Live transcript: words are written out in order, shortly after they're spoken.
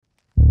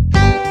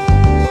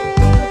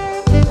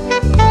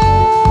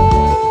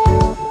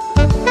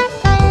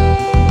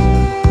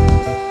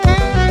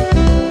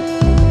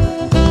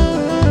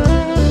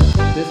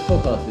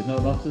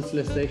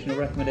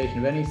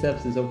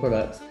services, or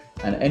products,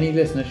 and any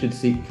listener should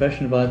seek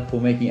professional advice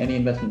before making any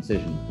investment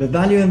decision. The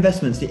value of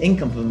investments, the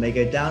income from them may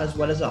go down as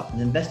well as up,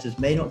 and investors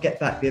may not get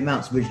back the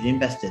amounts originally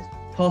invested.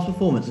 Past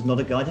performance is not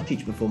a guide to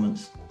future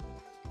performance.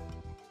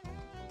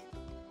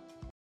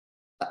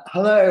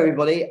 Hello,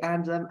 everybody,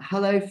 and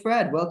hello,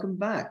 Fred. Welcome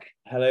back.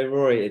 Hello,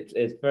 Rory.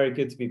 It's very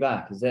good to be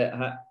back. Is it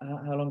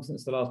how long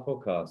since the last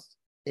podcast?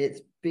 It's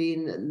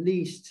been at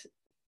least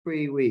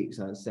 3 weeks,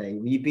 I'd say.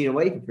 You've been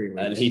away for 3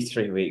 weeks. At least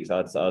 3 weeks.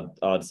 I'd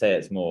say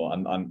it's more.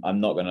 I'm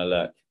not going to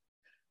look.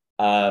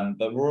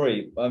 But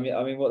Rory, I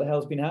mean, what the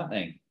hell's been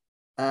happening?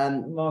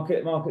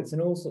 Markets in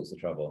all sorts of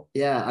trouble.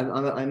 Yeah,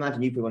 I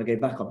imagine you probably want to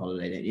go back on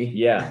holiday, don't you?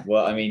 Yeah.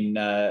 Well, I mean,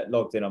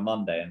 logged in on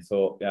Monday and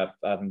thought, yeah,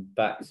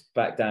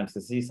 back down to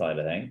the seaside,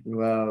 I think.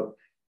 Well,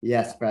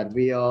 yes, Brad.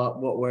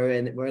 We're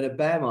in a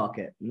bear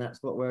market, and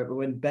that's what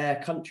we're in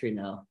bear country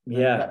now.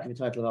 Yeah, that's the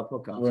title of our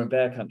podcast. We're in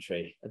bear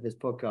country of this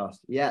podcast.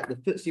 Yeah, the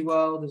FTSE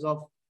World is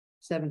off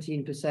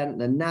 17%.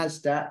 The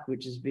Nasdaq,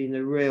 which has been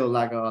a real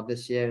laggard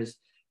this year, is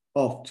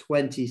off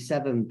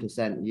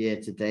 27% year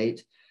to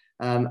date.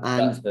 And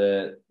that's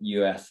the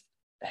US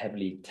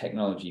heavily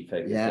technology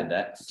focused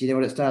index. Do you know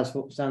what it stands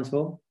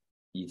for?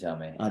 You tell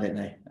me. I don't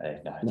know.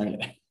 No.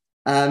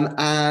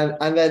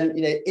 And then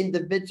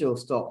individual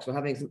stocks were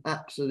having some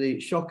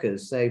absolute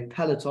shockers. So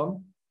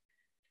Peloton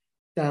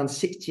down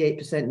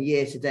 68%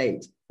 year to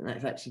date, and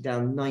that's actually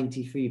down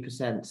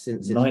 93%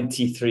 since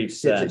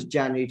its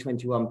January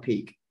 21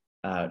 peak.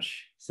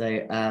 Ouch.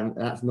 So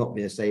that's not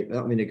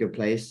been a good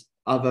place.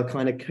 Other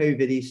kind of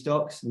COVID-y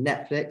stocks,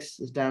 Netflix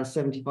is down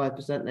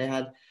 75%. They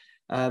had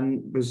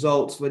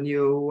results when you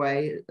were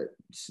away,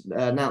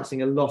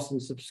 announcing a loss in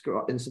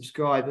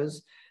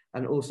subscribers,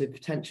 and also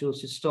potential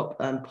to stop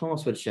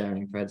password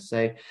sharing, Fred.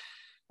 So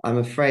I'm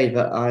afraid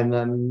that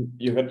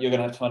you're going to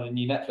have to find a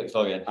new Netflix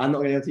login. I'm not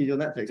going to be able to use your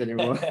Netflix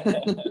anymore.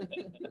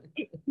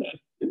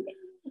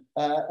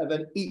 And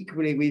then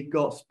equally, we've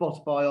got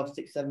Spotify off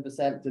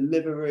 6-7%,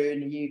 Deliveroo in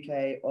the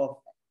UK off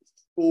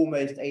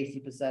almost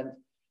 80%.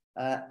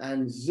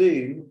 And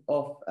Zoom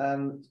off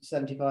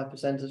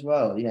 75% as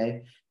well.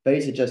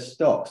 Those are just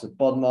stocks. The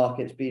bond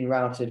market's being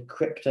routed,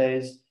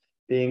 cryptos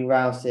being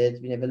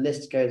routed. The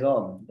list goes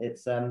on.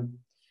 It's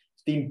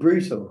been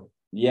brutal.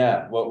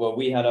 Yeah. Well,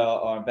 we had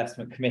our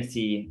investment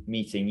committee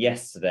meeting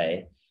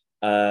yesterday,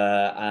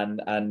 and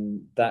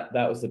that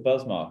was the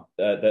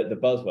the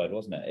buzzword,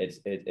 wasn't it?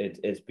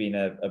 It's been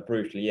a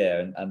brutal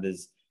year, and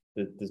there's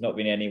not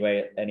been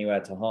anywhere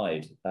to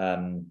hide.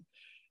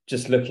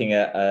 Just looking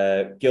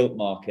at gilt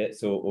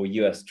markets or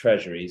US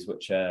Treasuries,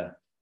 which are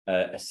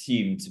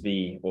assumed to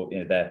be, or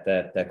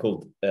they're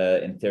called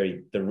in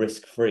theory the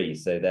risk-free,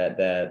 so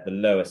they're the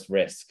lowest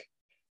risk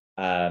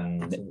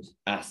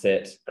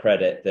asset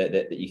credit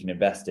that you can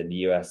invest in the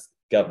US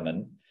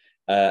government.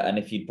 And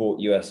if you bought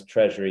US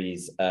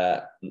Treasuries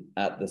at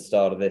the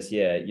start of this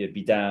year, you'd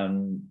be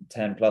down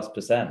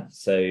 10+%.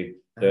 So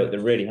there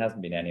really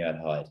hasn't been anywhere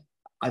to hide.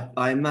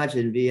 I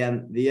imagine the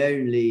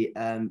only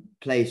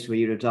place where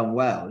you'd have done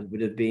well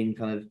would have been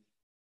kind of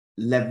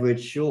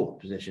leveraged short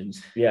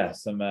positions. Yeah,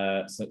 some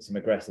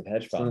aggressive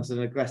hedge funds. Some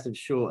aggressive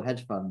short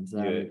hedge funds.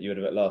 You would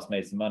have at last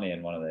made some money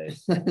in one of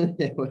those.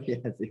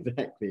 Yes,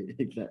 exactly.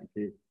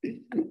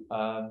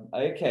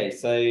 Okay,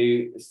 so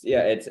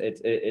yeah,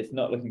 it's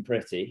not looking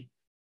pretty.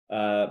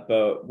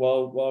 But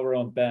while we're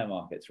on bear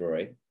markets,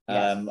 Rory,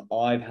 yes.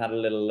 I've had a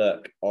little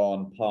look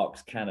on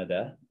Parks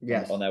Canada.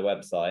 Yes. On their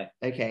website.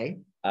 Okay.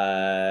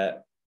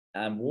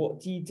 And what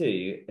do you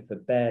do if a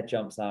bear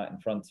jumps out in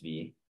front of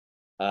you?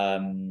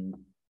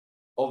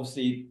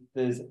 Obviously,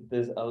 there's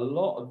a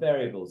lot of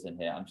variables in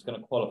here. I'm just going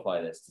to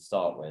qualify this to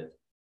start with.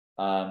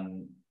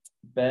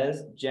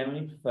 Bears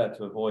generally prefer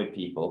to avoid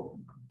people.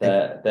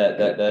 They're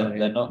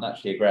not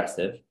naturally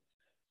aggressive.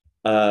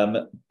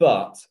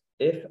 But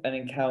if an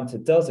encounter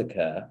does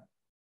occur,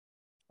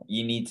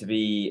 you need to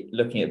be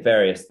looking at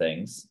various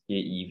things.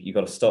 You've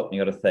got to stop and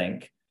you've got to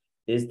think.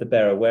 Is the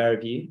bear aware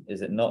of you?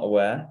 Is it not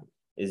aware?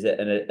 Is it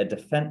a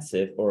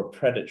defensive or a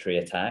predatory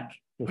attack?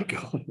 Oh,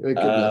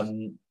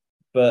 God.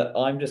 But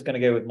I'm just going to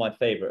go with my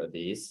favorite of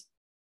these,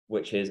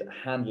 which is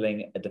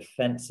handling a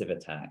defensive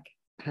attack.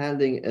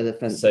 Handling a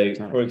defensive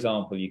attack. For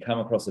example, you come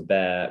across a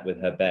bear with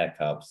her bear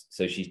cubs,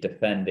 so she's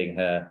defending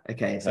her.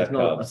 Okay, so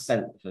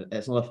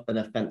it's not an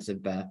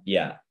offensive bear.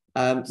 Yeah.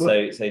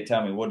 So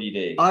tell me, what do you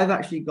do? I've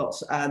actually got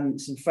some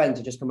friends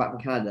who just come back from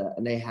Canada,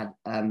 and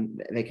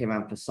they came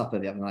around for supper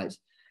the other night,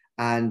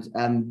 and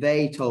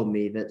they told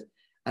me that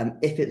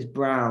if it's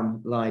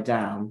brown, lie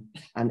down,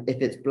 and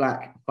if it's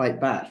black, fight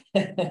back.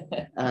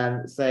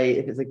 Say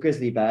if it's a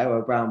grizzly bear or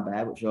a brown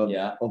bear, which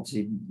are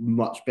obviously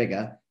much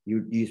bigger,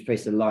 you're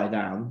supposed to lie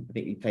down. I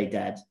think you play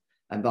dead,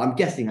 but I'm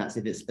guessing that's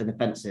if it's an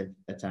offensive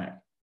attack.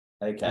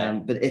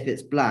 Okay. But if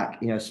it's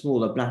black, a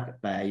smaller black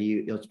bear,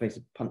 you're supposed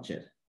to punch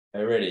it.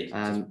 Oh, really?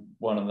 Just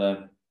one on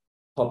the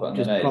pop it on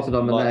just the nose. Pop it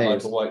on the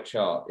nose. Like a white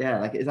shark.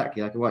 Yeah,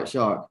 exactly like a white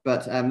shark.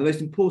 But the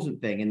most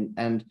important thing,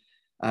 and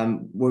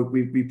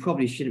we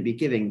probably shouldn't be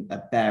giving a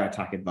bear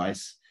attack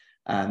advice,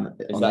 Is on that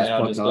this in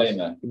our podcast.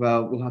 disclaimer?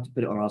 Well, we'll have to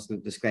put it on our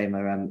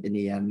disclaimer in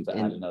the add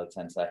another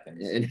 10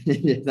 seconds.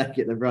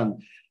 Exactly at the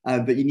front.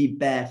 But you need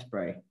bear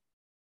spray.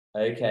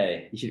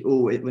 Okay. You should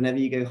always, whenever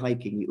you go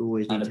hiking, you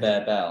always need and a to bear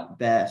have bell.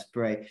 bear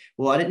spray.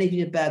 Well, I don't know if you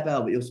need a bear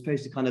bell, but you're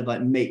supposed to kind of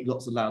like make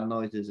lots of loud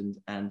noises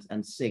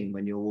and sing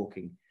when you're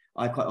walking.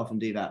 I quite often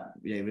do that.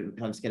 You know,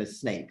 if I'm scared of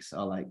snakes,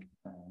 I'll like,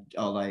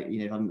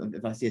 you know,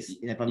 if I see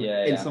if I'm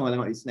in somewhere there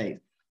might be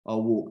snakes,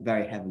 I'll walk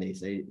very heavily,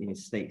 so you know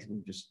snakes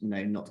will just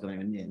know not to go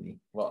anywhere near me.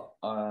 Well,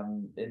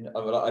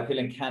 I feel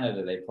in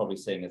Canada they probably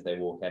sing as they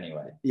walk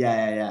anyway.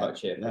 Yeah. Quite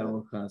cheerful. They're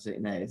all kind of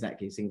sing, no,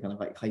 exactly, sing kind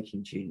of like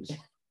hiking tunes.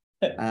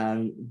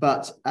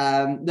 But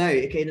no,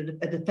 okay,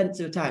 a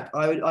defensive attack.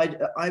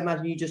 I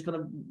imagine you just kind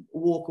of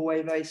walk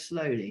away very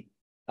slowly.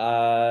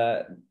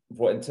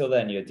 Until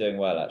then you're doing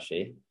well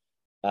actually.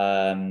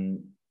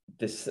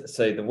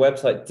 So the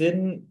website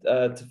didn't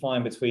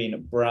define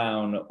between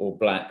brown or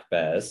black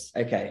bears.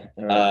 Okay.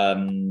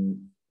 Right.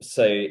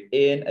 So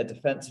in a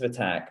defensive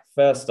attack,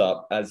 first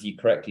up, as you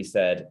correctly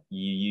said,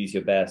 you use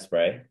your bear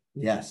spray.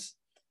 Yes.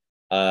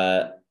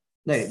 No,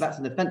 that's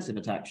an offensive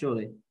attack,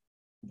 surely.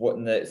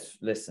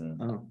 Listen,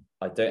 oh.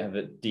 I don't have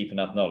a deep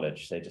enough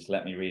knowledge, so just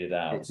let me read it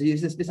out. So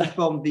this is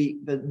from the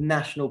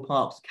National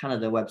Parks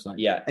Canada website.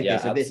 Yeah, okay, yeah,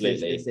 so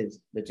absolutely. This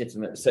is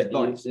legitimate. So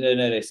no.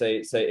 So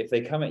if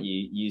they come at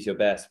you, use your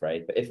bear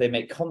spray. But if they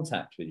make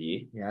contact with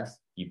you, yes,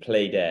 you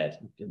play dead.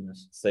 Oh,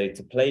 goodness. So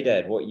to play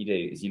dead, what you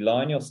do is you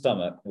lie on your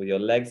stomach with your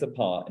legs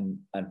apart and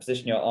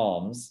position your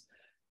arms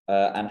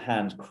and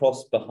hands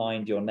crossed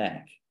behind your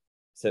neck.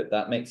 So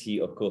that makes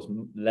you, of course,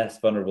 less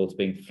vulnerable to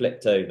being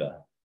flipped over.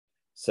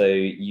 So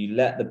you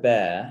let the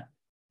bear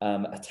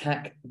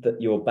attack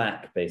your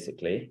back,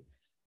 basically,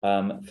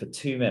 for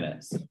 2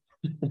 minutes.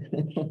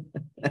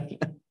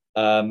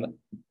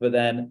 But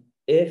then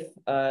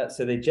so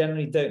they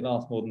generally don't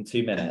last more than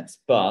 2 minutes,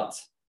 but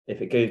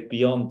if it goes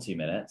beyond 2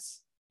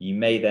 minutes, you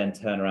may then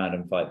turn around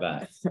and fight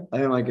back.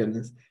 Oh my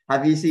goodness.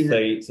 Have you seen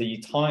So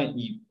you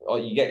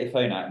get your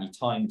phone out and you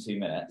time 2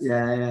 minutes.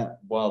 Yeah.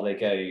 While they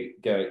go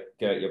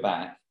at your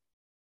back.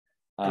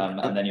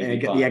 And then you'll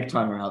get the egg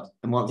timer out,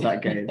 and once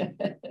that goes,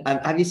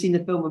 have you seen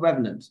the film The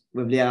Revenant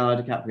with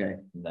Leonardo DiCaprio?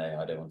 No,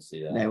 I don't want to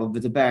see that. No, well,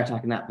 there's a bear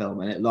attack in that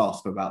film, and it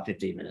lasts for about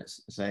 15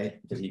 minutes. So,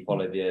 did he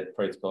follow the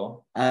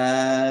protocol?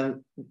 Yeah,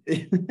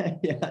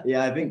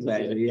 I think so.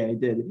 Actually, yeah, he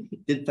did. He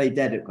did play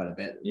dead quite a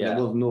bit. Yeah,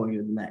 it was gnawing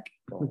in the neck.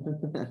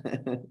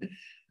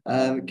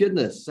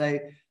 Goodness. So,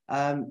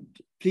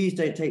 please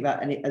don't take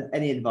that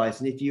any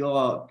advice. And if you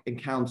are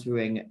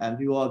encountering, if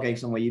you are going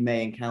somewhere, you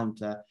may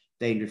encounter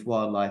dangerous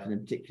wildlife, and in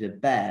particular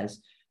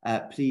bears,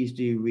 please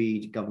do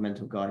read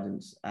governmental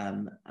guidance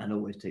and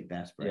always take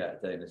bear spray. Yeah,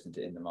 don't listen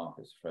to In the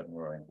Markets, Fred and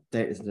Rory.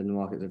 Don't listen to In the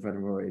Markets of Fred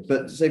and Rory.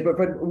 But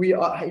Fred, we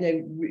are,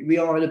 we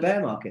are in a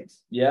bear market.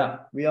 Yeah,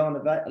 we are in a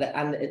bear,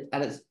 and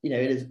it's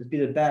it's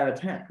been a bear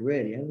attack,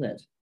 really, hasn't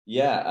it?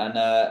 Yeah, and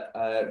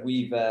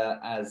we've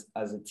as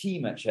a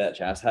team at Church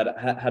House had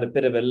a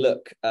bit of a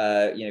look.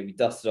 We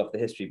dusted off the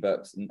history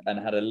books and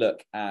had a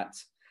look at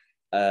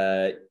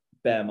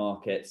bear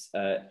markets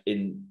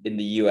in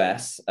the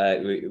US.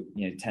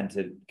 We tend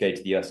to go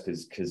to the US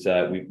because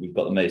we've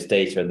got the most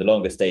data and the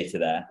longest data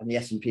there. And the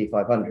S&P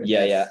 500.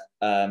 Yeah.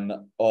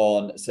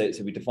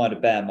 So we defined a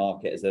bear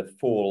market as a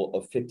fall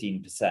of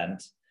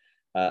 15%,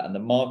 and the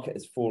market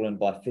has fallen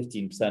by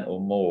 15% or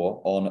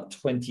more on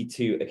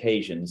 22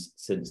 occasions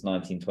since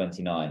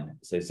 1929.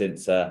 So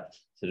since sort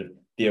of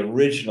the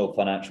original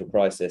financial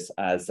crisis,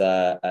 as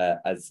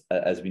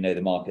we know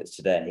the markets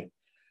today.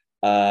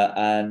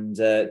 And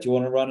do you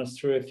want to run us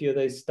through a few of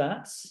those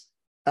stats?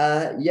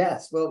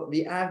 Yes. Well,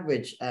 the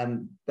average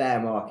bear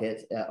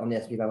market on the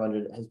S&P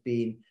 500 has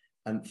been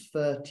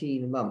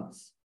 13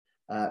 months,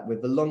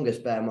 with the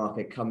longest bear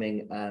market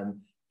coming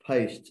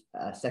post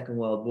Second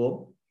World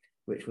War,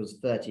 which was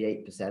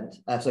 38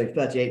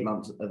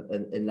 months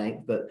in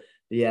length, but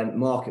the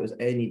market was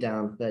only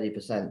down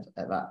 30%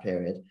 at that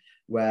period,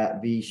 where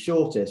the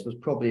shortest was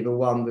probably the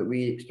one that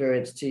we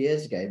experienced 2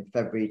 years ago,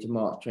 February to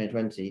March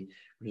 2020,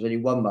 which was only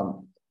 1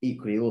 month,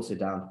 equally also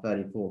down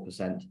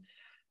 34%.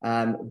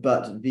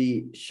 But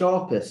the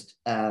sharpest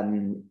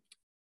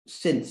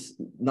since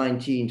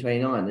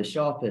 1929, the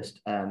sharpest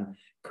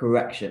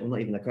correction, well, not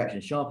even a correction,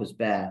 sharpest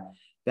bear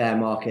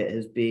market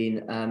has been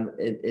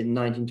in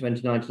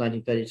 1929 to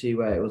 1932,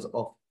 where it was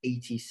off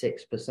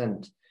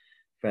 86%.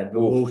 Fred, the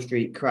Wall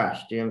Street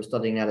crash. Do you remember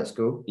studying that at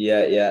school?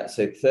 Yeah.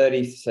 So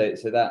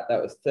that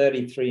was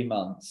 33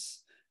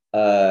 months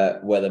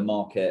where the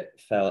market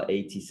fell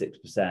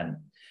 86%.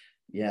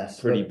 Yes.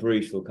 Pretty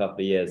brutal couple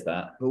of years,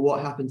 that. But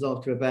what happens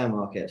after a bear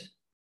market?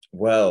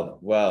 Well,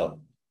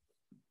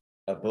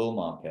 a bull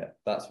market.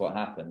 That's what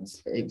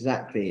happens.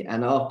 Exactly.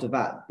 And after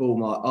that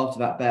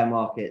bear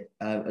market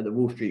at the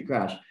Wall Street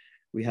crash,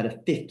 we had a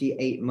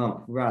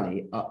 58-month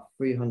rally up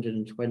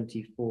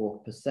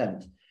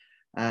 324%.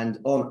 And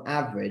on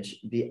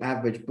average, the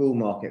average bull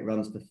market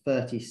runs for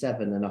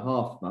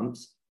 37.5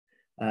 months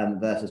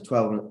versus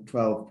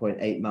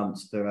 12.8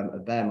 months for a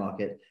bear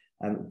market.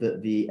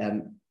 But the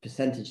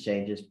percentage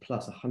change is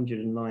plus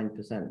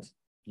 109%.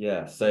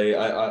 Yeah. So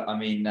I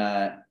mean,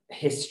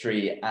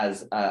 history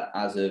as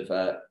of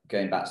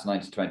going back to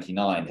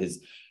 1929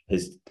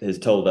 has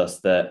told us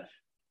that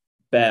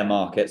bear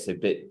markets, so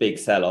big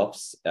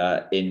sell-offs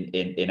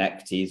in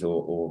equities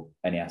or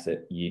any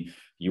asset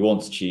you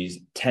want to choose,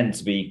 tend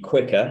to be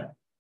quicker,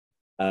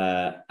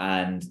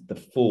 and the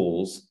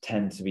falls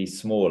tend to be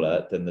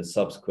smaller than the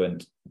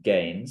subsequent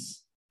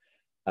gains,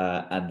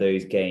 and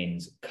those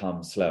gains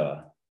come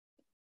slower.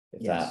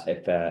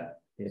 If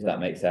that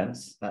makes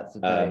sense. That's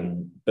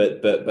very...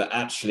 but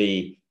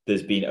actually,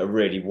 there's been a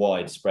really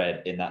wide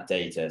spread in that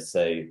data.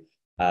 So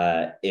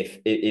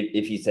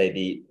if you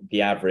say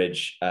the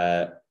average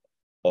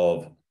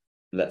of,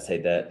 let's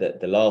say,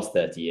 the last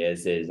 30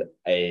 years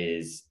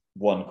is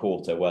one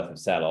quarter worth of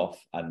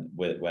sell-off, and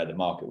where the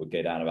market would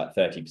go down about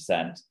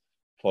 30%,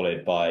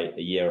 followed by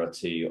a year or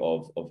two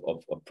of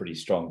pretty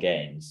strong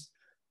gains.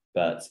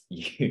 But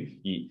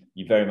you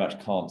very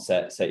much can't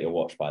set your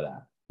watch by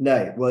that.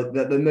 No, well,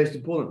 the most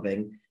important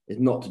thing is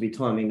not to be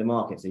timing the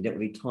market. So you don't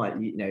really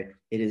time, it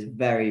is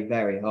very,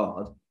 very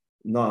hard,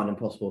 nigh on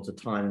impossible to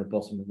time the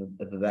bottom of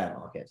the bear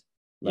market,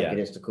 like it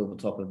is to call the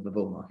top of the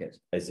bull market.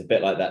 It's a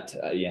bit like that.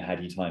 How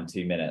do you time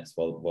 2 minutes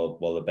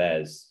while the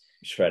bear's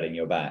shredding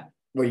your back?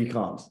 Well, you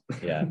can't.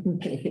 Yeah.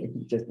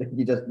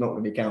 You're just not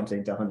going to be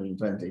counting to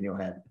 120 in your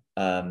head.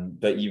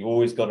 But you've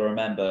always got to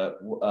remember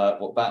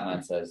what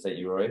Batman says, don't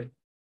you, Rory? Do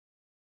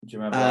you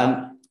remember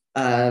that?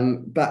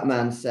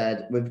 Batman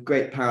said, "With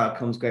great power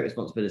comes great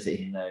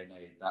responsibility." No,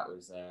 that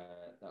was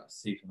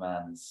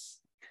Superman's.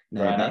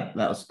 No, that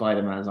was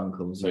Spider-Man's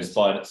uncle. So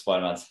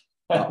Spider-Man's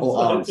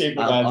or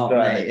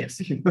Superman's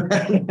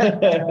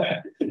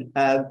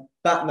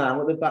Batman.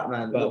 What did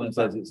Batman? Batman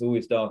says it's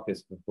always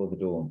darkest before the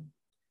dawn.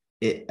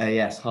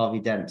 Yes, Harvey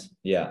Dent.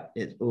 Yeah,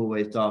 it's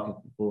always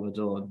darkest before the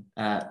dawn.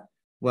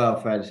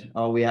 Well, Fred,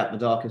 are we at the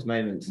darkest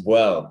moment?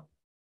 Well,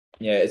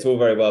 yeah, it's all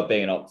very well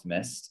being an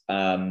optimist,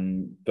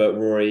 but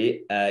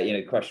Rory,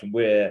 the question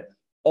we're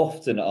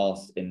often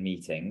asked in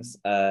meetings: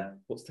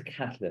 what's the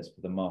catalyst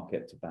for the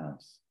market to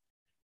bounce?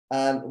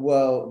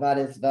 Well, that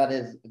is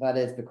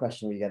the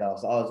question we get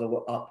asked. I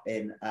was up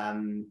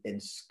in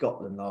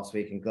Scotland last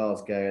week, in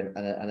Glasgow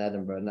and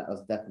Edinburgh, and that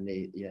was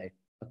definitely a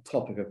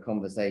topic of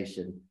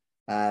conversation.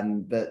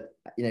 But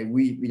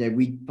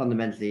we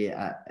fundamentally,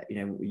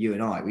 you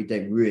and I, we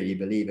don't really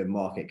believe in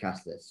market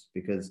catalysts,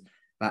 because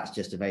that's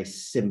just a very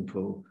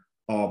simple,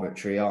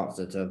 arbitrary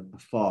answer to a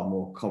far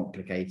more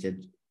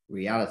complicated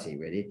reality,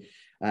 really.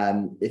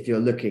 If you're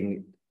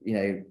looking,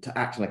 to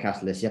act on a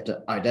catalyst, you have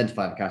to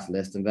identify the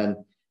catalyst, and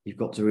then you've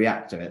got to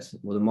react to it.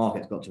 Well, the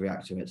market's got to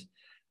react to it.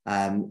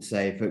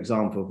 So, for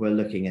example, if we're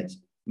looking at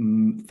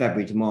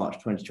February to March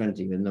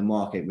 2020, when the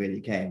market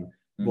really came,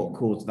 what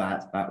caused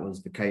that? That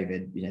was the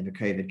COVID,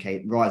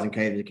 rise in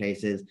COVID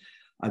cases.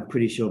 I'm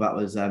pretty sure that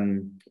was,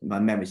 my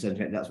memory serves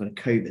me, that's when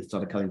COVID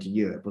started coming to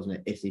Europe, wasn't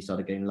it? Italy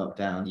started getting locked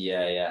down.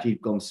 Yeah. If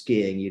you've gone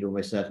skiing, you'd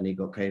almost certainly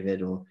got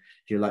COVID. Or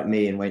if you're like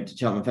me and went to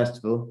Cheltenham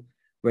Festival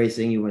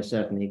racing, you almost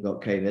certainly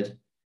got COVID.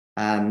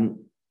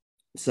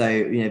 So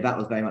that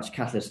was very much a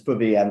catalyst for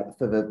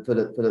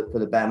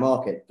the bear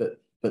market. But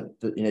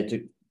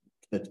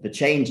the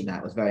change in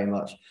that was very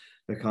much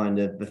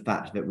the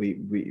fact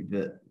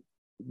that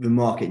the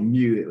market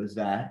knew it was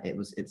there.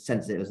 It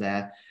sensed it was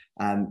there.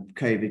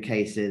 COVID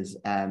cases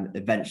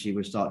eventually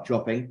would start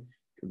dropping.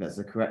 That's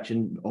the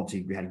correction.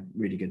 Obviously, we had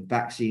really good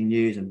vaccine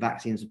news and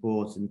vaccine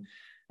support, and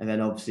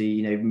then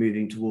obviously,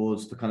 moving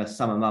towards the kind of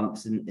summer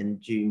months in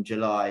June,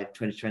 July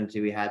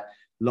 2020, we had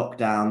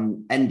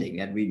lockdown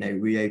ending and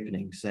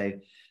reopening. So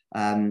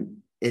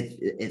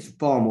it's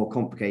far more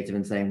complicated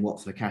than saying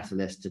what's the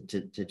catalyst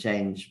to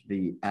change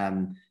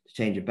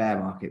a bear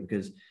market,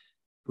 because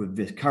with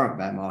this current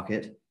bear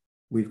market,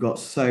 we've got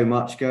so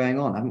much going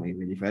on, haven't we,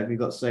 really, Fred? We've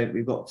got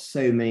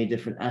so many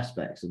different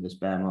aspects of this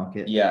bear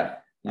market. Yeah.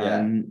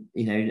 And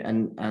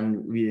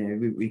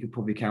we could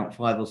probably count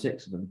 5 or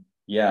 6 of them.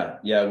 Yeah.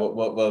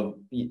 Well,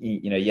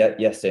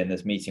 yesterday in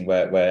this meeting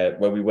where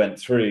we went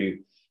through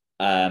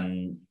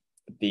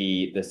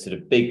the sort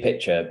of big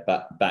picture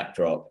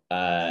backdrop,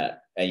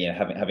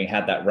 having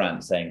had that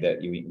rant saying that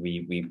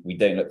we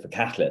don't look for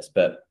catalysts,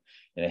 but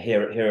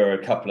here are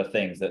a couple of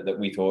things that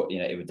we thought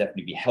it would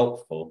definitely be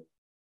helpful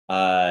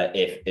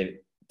if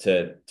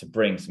to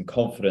bring some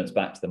confidence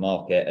back to the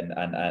market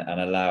and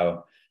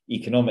allow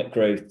economic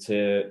growth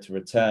to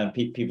return,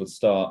 people to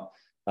start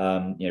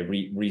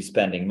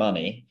re-spending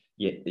money.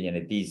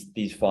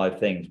 These 5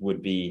 things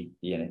would be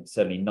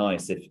certainly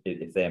nice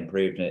if they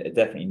improved, and it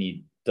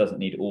definitely doesn't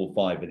need all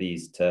 5 of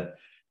these to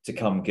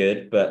come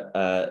good. But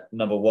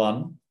number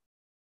 1,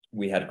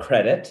 we had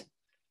credit.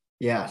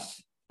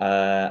 Yes.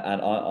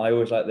 And I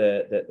always like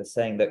the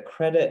saying that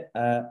credit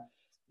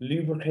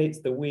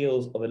lubricates the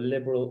wheels of a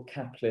liberal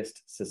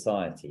capitalist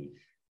society.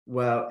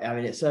 Well, I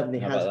mean, it certainly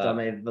has done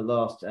over the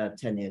last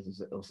 10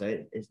 years or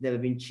so. It's never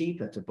been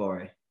cheaper to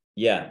borrow.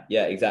 Yeah,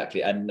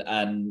 exactly. And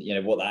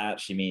what that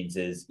actually means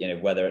is,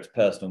 whether it's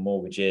personal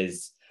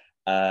mortgages,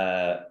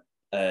 a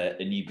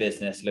new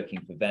business looking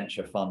for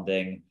venture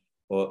funding,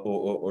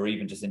 or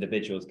even just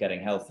individuals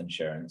getting health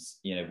insurance,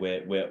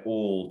 we're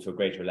all, to a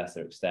greater or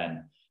lesser extent,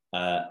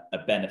 a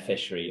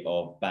beneficiary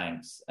of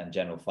banks and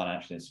general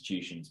financial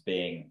institutions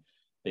being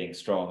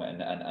strong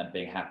and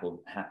being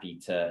happy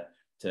to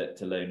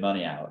loan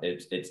money out.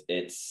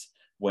 It's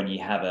when you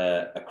have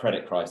a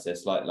credit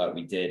crisis like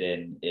we did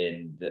in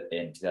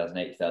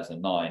 2008,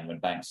 2009, when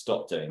banks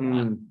stopped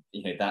doing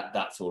that,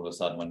 that's all of a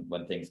sudden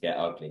when things get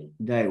ugly.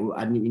 No,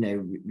 and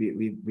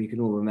we can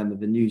all remember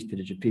the news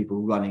footage of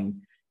people running,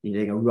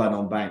 a run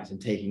on banks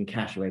and taking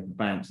cash away from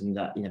banks, and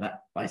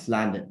that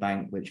Icelandic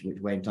bank which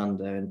went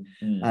under, and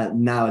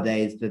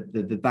nowadays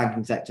the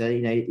banking sector,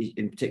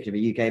 in particular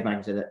the UK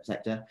banking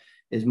sector,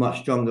 is much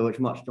stronger, with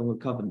much stronger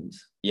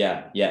covenants.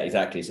 Yeah,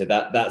 exactly. So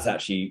that's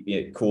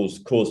actually cause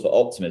for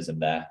optimism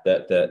there,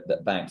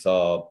 that banks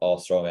are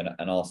strong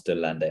and are still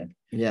lending.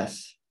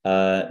 Yes.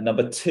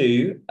 Number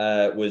two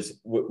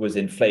was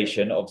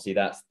inflation. Obviously,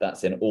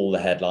 that's in all the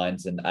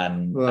headlines, and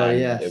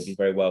yes, it would be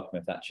very welcome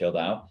if that chilled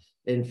out.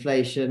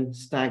 Inflation,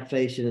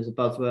 stagflation is a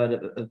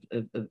buzzword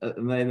at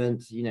the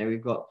moment.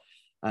 We've got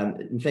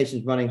inflation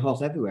is running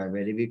hot everywhere.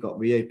 Really, we've got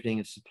reopening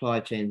of supply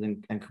chains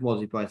and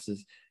commodity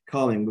prices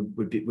calming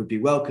would be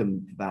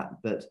welcome for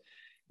that. But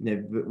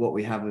what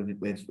we have with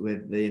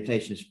the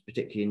inflation,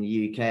 particularly in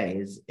the UK,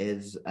 is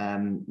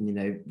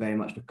very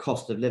much the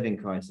cost of living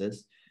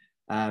crisis,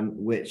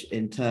 which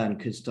in turn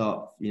could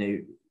start,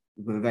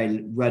 with a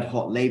very red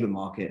hot labour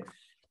market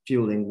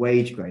fueling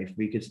wage growth.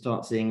 We could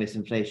start seeing this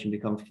inflation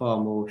become far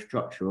more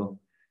structural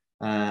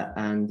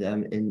and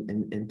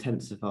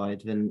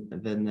intensified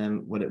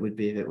than what it would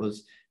be if it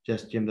was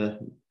just,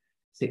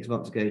 6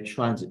 months ago,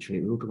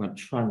 transitory. We were talking about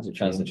transitory.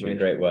 Transitory,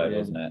 great word,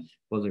 wasn't it?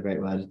 Was a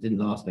great word. It didn't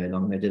last very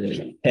long, though, did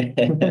it?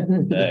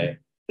 No.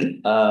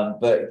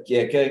 But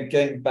yeah,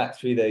 going back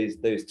through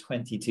those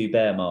 22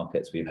 bear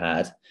markets we've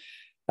had,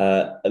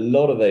 a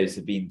lot of those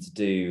have been to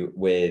do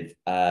with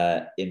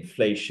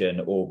inflation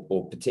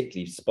or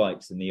particularly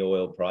spikes in the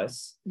oil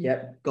price.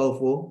 Yep. Gulf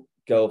War.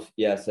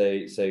 Yeah. So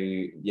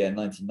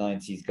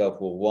 1990s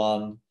Gulf War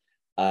 1,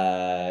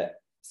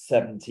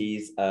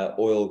 70s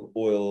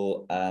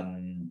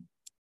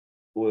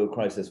oil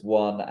crisis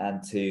 1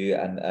 and 2,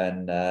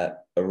 and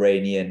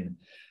Iranian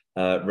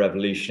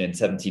revolution in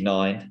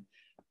 79,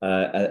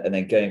 and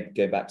then going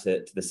back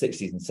to the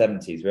 60s and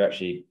 70s. We're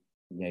actually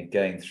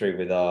going through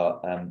with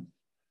our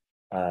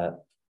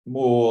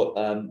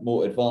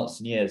more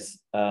advanced in years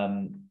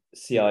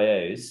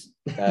CIOs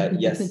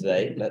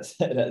yesterday. let's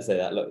say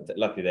that. Look,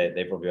 luckily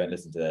they probably won't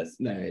listen to this.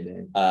 No, they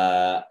don't.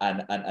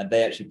 And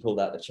they actually pulled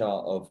out the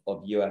chart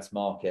of US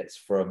markets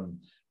from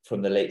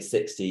the late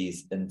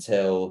 60s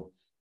until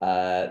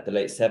the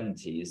late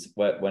 70s,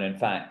 when in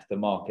fact the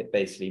market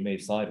basically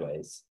moved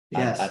sideways.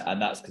 Yes.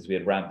 And that's because we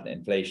had rampant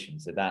inflation.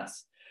 So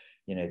that's,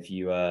 if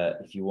you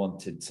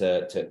wanted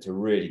to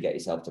really get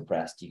yourself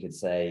depressed, you could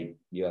say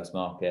US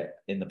market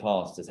in the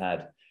past has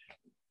had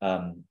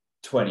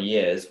 20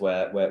 years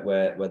where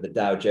the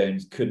Dow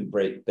Jones couldn't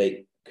break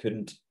through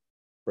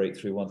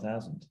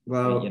 1,000.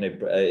 Well,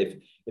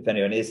 if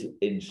anyone is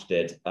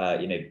interested,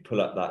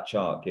 pull up that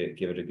chart,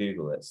 give it a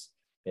Google.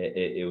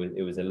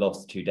 It was a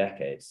lost 2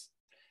 decades.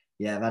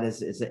 Yeah, that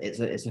is,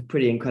 it's a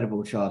pretty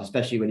incredible chart,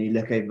 especially when you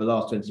look over the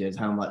last 20 years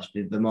how much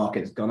the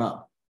market's gone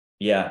up.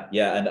 Yeah,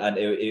 and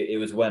it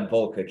was when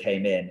Volcker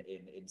came in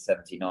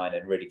 79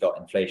 and really got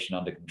inflation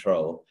under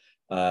control,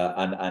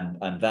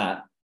 and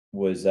that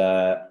was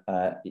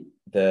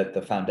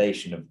the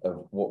foundation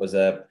of what was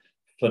a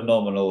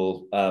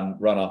phenomenal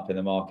run up in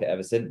the market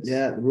ever since.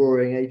 Yeah, the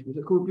Roaring 80s. Was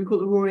it called? We call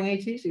it the Roaring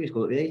 80s. We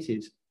call it the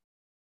 80s.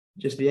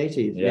 Just the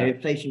 80s. Yeah.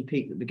 Inflation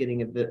peaked at the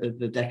beginning of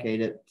the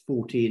decade at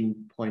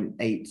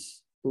 14.8.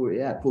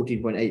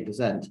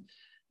 14.8%.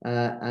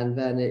 And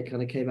then it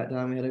kind of came back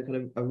down. We had a kind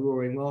of a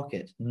roaring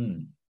market.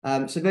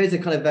 So those are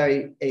kind of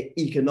very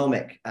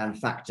economic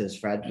factors,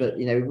 Fred. But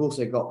we've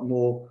also got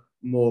more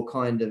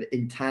kind of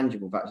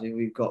intangible factors.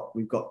 We've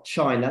got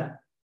China.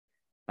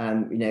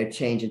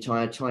 Change in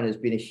China. China has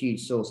been a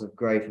huge source of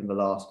growth in the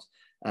last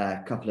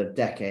couple of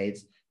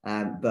decades.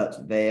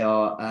 But they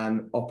are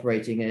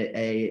operating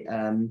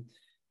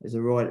is the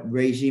right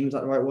regime, is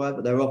that the right word?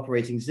 But they're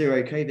operating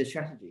zero COVID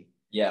strategy.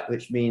 Yeah,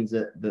 which means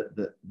that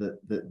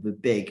the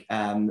big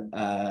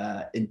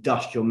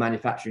industrial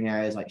manufacturing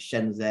areas like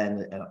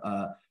Shenzhen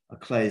are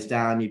closed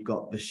down. You've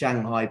got the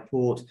Shanghai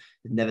port.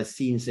 We've never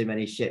seen so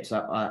many ships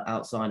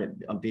outside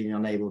it being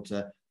unable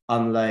to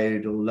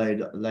unload or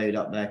load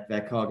up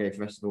their cargo for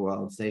the rest of the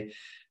world. So,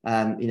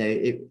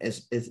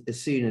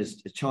 as soon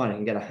as China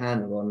can get a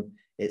handle on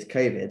its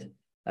COVID,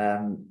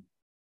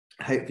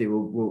 hopefully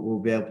we'll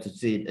be able to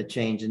see a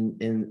change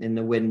in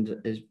the wind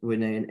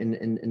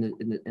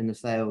in the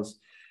sales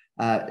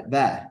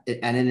there.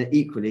 And then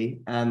equally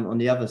on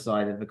the other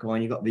side of the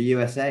coin, you've got the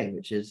USA,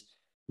 which is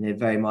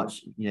very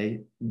much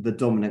the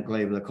dominant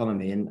global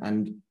economy,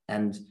 and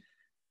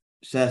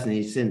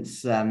certainly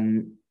since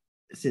probably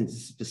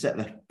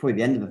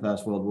the end of the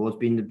First World War has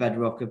been the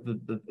bedrock of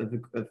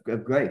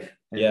growth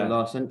over the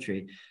last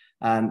century.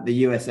 The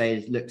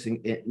USA looks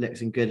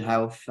in good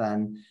health,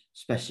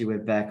 especially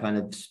with their kind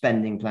of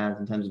spending plans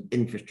in terms of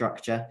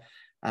infrastructure.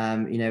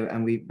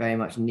 And we very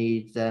much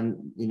need,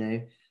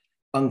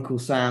 Uncle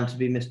Sam to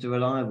be Mr.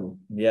 Reliable.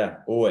 Yeah,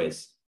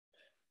 always.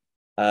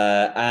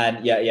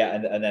 And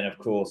then of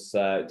course,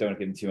 don't want to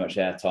give him too much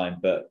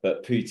airtime, but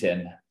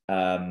Putin,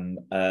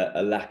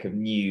 a lack of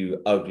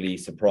new ugly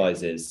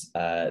surprises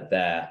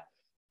there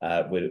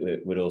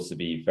would also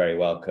be very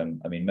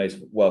welcome. I mean, most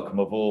welcome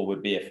of all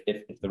would be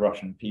if the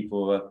Russian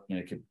people were,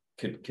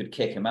 could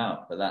kick him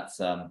out. But that's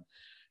to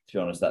be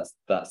honest,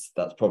 that's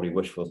probably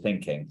wishful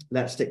thinking.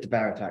 Let's stick to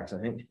bear attacks, I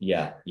think.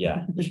 Yeah,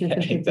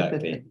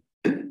 exactly.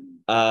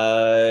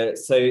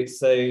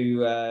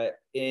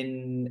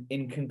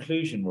 In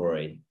conclusion,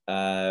 Rory,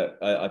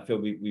 I feel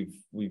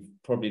we've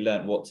probably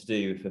learned what to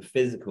do if a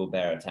physical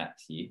bear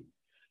attacks you.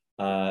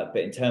 But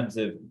in terms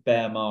of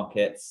bear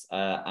markets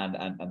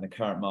and the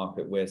current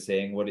market we're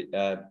seeing, what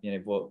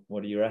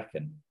do you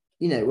reckon?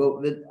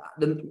 Well,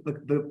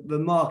 the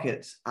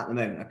markets at the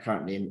moment are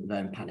currently in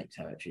panic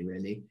territory,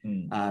 really.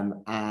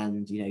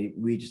 And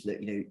we just look.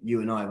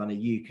 You and I run a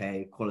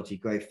UK quality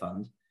growth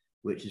fund,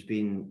 which has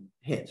been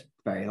hit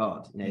very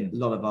hard. A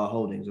lot of our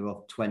holdings are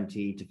off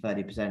 20 to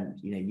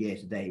 30%, year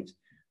to date,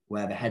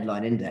 where the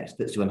headline index,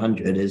 FTSE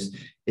 100, is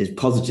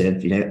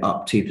positive,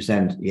 up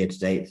 2% year to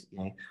date,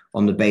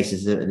 on the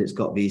basis that it's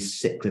got these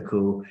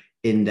cyclical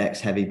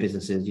index heavy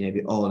businesses,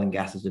 the oil and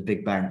gas is the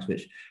big banks,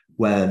 which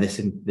weather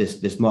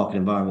this market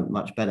environment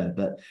much better.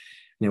 But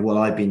what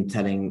I've been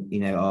telling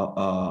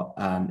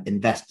our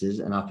investors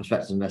and our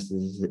prospective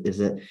investors is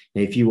that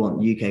if you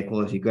want UK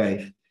quality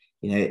growth,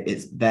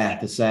 it's there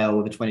for sale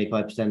with a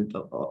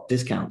 25%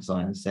 discount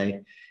sign. So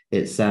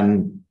it's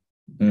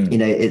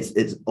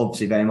it's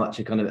obviously very much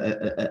a kind of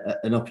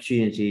an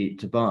opportunity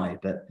to buy,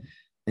 but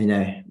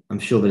I'm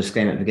sure the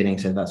disclaimer at the beginning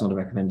said that's not a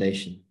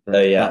recommendation. But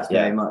that's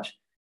very much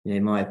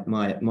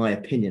my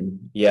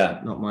opinion.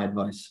 Not my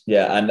advice.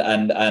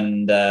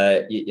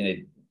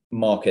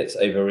 Markets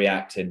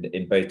overreact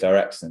in both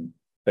directions,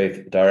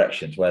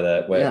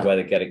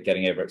 whether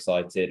getting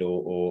overexcited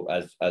or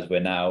as we're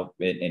now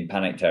in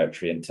panic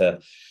territory. And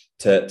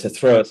to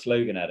throw a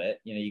slogan at it,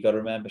 you got to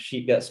remember,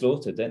 sheep get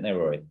slaughtered, don't they,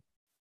 Rory?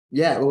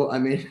 Yeah, well, I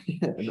mean,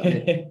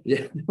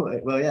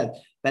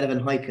 better than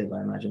hikers, I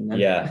imagine. Then.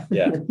 Yeah.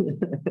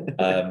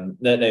 No,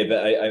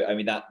 but I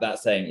mean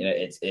that's saying,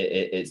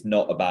 it's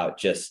not about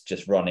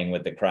just running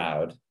with the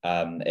crowd.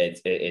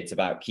 It's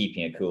about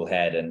keeping a cool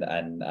head and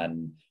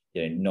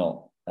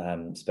not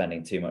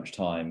spending too much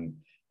time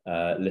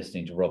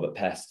listening to Robert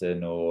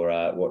Peston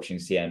or watching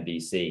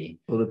CNBC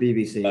or the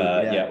BBC.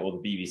 Or the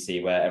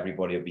BBC, where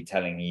everybody will be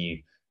telling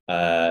you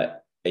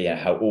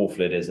how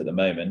awful it is at the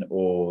moment,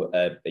 or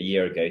a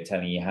year ago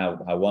telling you how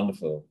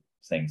wonderful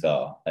things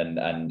are, and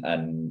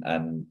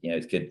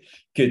it's good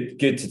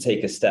to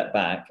take a step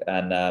back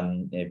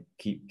and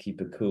keep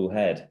a cool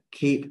head.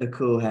 Keep a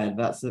cool head.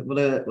 That's what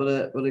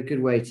a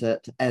good way to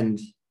end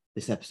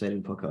this episode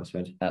of the podcast,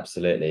 Fred.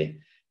 Absolutely.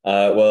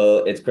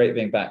 Well, it's great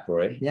being back,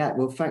 Rory. Yeah,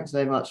 well, thanks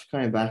very much for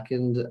coming back,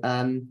 and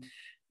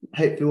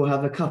hopefully we'll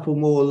have a couple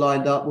more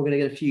lined up. We're going to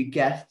get a few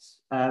guests.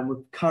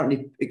 We're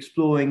currently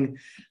exploring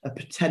a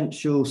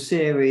potential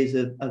series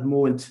of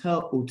more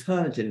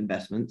alternative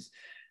investments,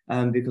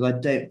 because I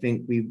don't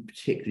think we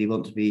particularly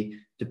want to be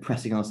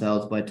depressing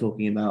ourselves by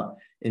talking about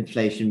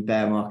inflation,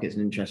 bear markets,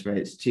 and interest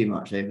rates too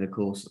much over the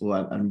course,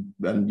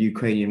 and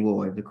Ukrainian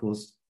war over the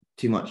course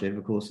of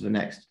the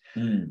next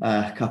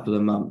couple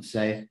of months.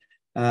 So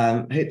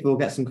hopefully we'll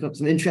get some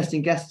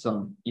interesting guests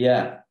on.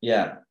 Yeah.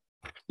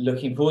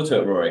 Looking forward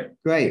to it, Rory.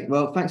 Great.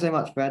 Well, thanks so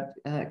much, Brad.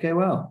 Go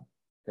well.